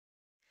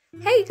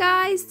Hey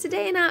guys,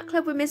 today in Art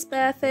Club with Miss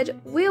Burford,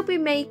 we'll be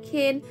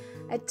making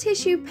a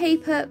tissue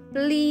paper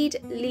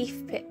bleed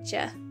leaf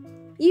picture.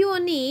 You will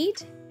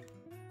need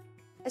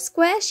a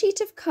square sheet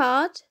of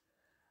card,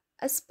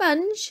 a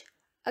sponge,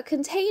 a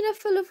container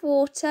full of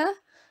water,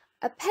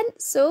 a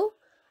pencil,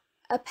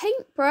 a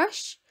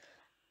paintbrush,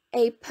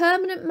 a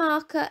permanent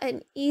marker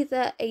in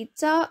either a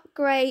dark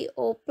grey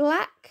or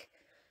black,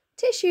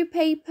 tissue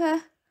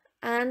paper,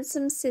 and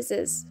some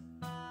scissors.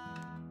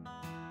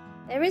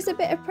 There is a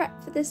bit of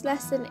prep for this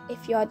lesson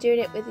if you are doing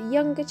it with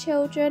younger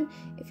children.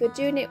 If you're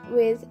doing it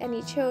with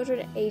any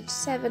children aged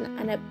 7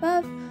 and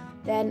above,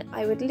 then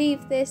I would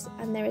leave this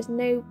and there is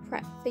no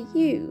prep for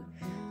you.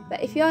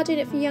 But if you are doing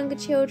it for younger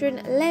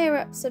children, layer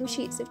up some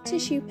sheets of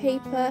tissue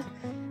paper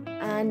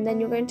and then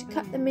you're going to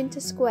cut them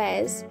into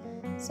squares.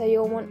 So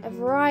you'll want a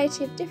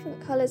variety of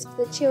different colours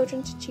for the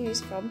children to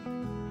choose from.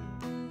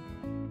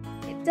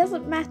 It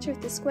doesn't matter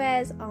if the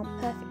squares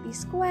aren't perfectly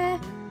square.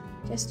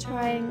 Just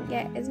try and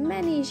get as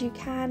many as you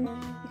can.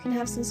 You can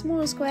have some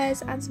smaller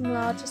squares and some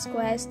larger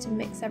squares to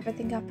mix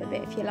everything up a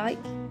bit if you like.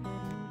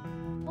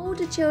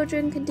 Older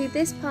children can do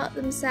this part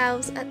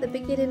themselves at the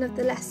beginning of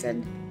the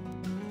lesson.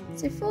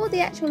 So for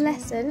the actual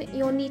lesson,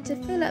 you'll need to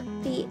fill up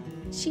the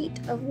sheet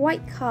of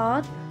white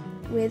card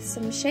with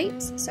some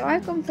shapes. So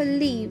I've gone for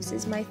leaves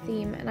as my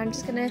theme, and I'm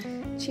just going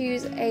to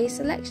choose a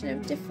selection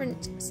of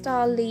different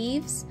style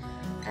leaves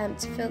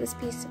to fill this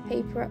piece of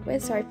paper up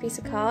with, piece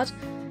of card.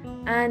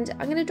 And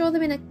I'm going to draw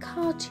them in a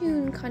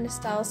cartoon kind of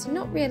style, so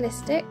not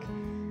realistic.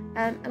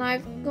 And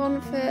I've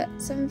gone for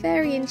some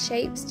varying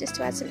shapes just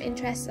to add some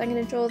interest. I'm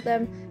going to draw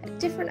them at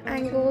different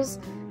angles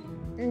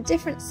and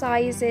different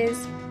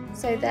sizes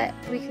so that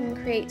we can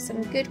create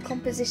some good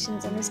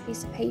compositions on this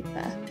piece of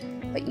paper.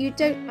 But you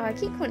don't, I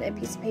keep calling it a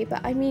piece of paper,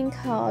 I mean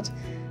card.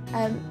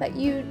 But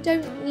you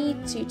don't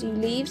need to do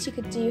leaves. You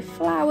could do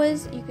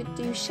flowers, you could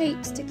do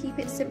shapes to keep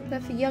it simpler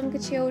for younger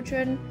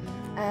children.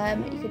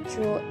 You could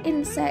draw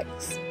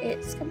insects.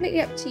 It's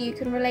completely up to you. You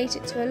can relate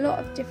it to a lot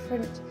of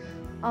different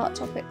art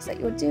topics that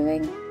you're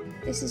doing.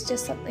 This is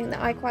just something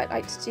that I quite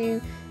like to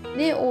do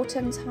near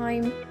autumn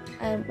time.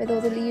 With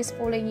all the leaves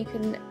falling, you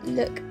can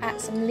look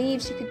at some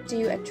leaves. You could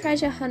do a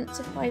treasure hunt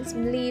to find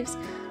some leaves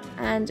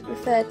and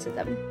refer to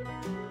them.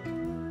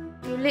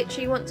 You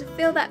literally want to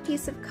fill that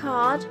piece of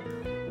card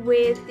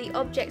with the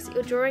objects that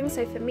you're drawing.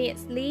 So for me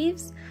it's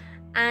leaves.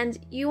 And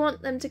you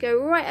want them to go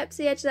right up to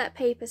the edge of that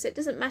paper, so it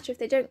doesn't matter if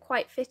they don't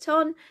quite fit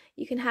on.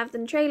 You can have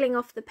them trailing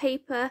off the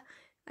paper,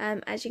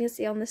 as you can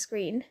see on the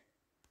screen.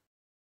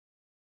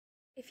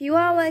 If you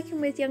are working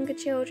with younger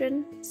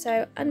children,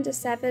 so under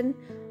 7,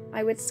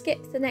 I would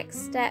skip the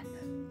next step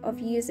of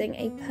using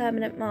a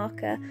permanent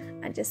marker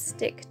and just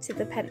stick to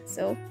the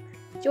pencil.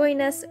 Join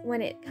us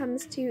when it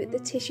comes to the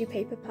tissue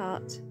paper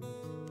part.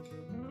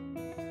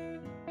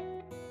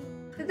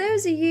 For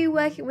those of you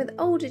working with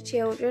older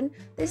children,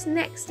 this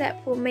next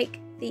step will make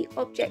the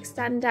object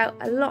stand out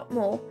a lot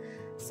more.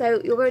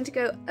 So you're going to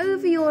go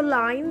over your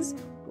lines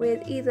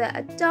with either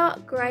a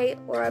dark grey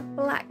or a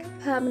black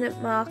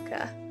permanent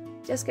marker.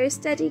 Just go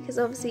steady because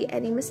obviously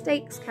any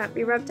mistakes can't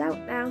be rubbed out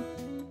now.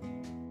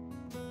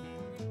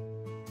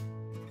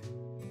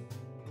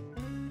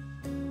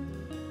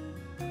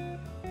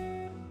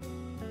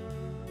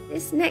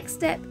 This next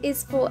step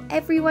is for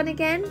everyone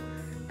again.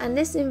 And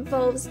this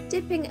involves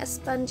dipping a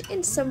sponge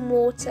into some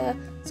water,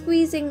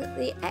 squeezing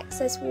the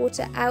excess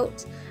water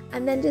out,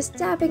 and then just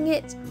dabbing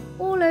it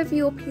all over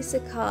your piece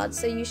of card.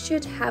 So you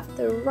should have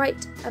the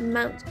right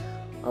amount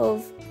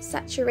of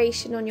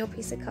saturation on your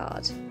piece of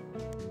card.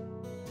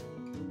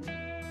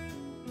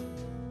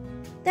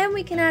 Then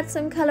we can add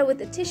some colour with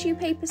the tissue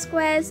paper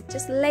squares.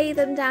 Just lay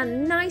them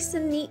down nice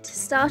and neat,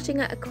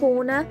 starting at a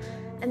corner,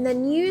 and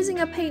then using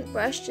a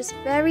paintbrush, just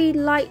very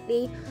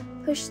lightly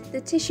push the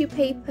tissue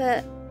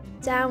paper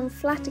down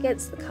flat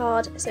against the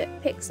card so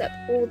it picks up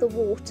all the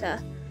water.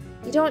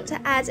 You don't want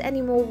to add any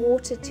more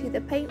water to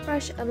the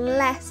paintbrush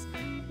unless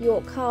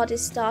your card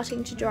is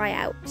starting to dry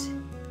out.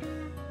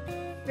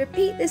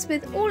 Repeat this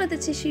with all of the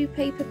tissue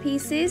paper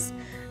pieces,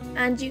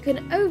 and you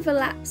can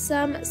overlap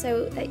some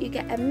so that you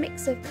get a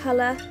mix of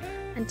colour,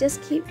 and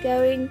just keep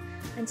going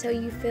until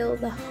you fill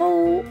the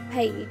whole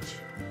page.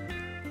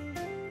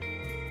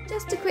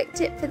 Just a quick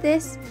tip for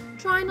this,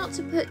 try not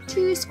to put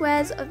 2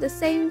 squares of the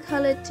same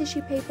coloured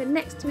tissue paper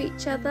next to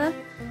each other.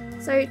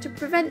 So to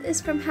prevent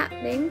this from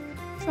happening,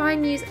 try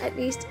and use at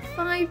least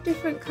 5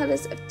 different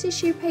colours of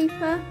tissue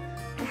paper.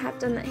 I have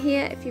done that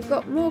here. If you've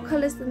got more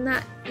colours than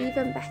that,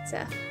 even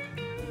better.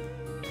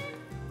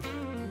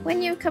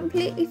 When you've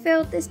completely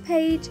filled this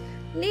page,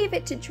 leave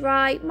it to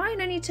dry. Mine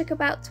only took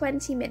about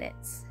 20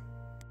 minutes.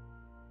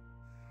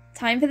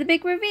 Time for the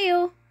big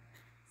reveal.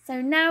 So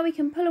now we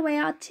can pull away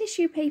our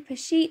tissue paper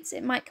sheets.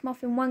 It might come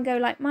off in one go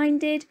like mine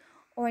did,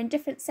 or in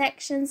different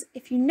sections.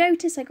 If you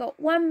notice, I got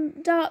one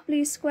dark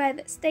blue square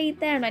that stayed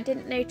there and I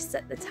didn't notice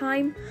at the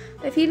time.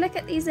 But if you look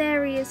at these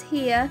areas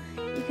here,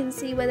 you can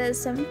see where there's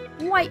some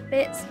white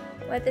bits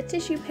where the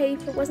tissue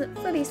paper wasn't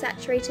fully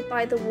saturated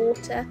by the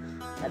water,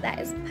 but that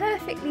is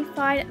perfectly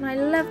fine, and I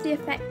love the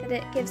effect that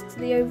it gives to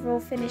the overall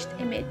finished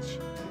image.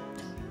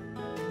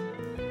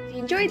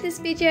 you enjoyed this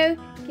video,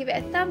 give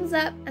it a thumbs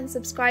up and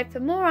subscribe for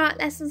more art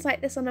lessons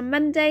like this on a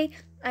Monday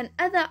and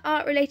other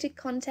art related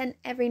content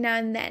every now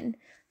and then.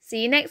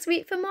 See you next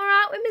week for more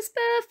art with Miss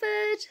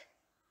Burford.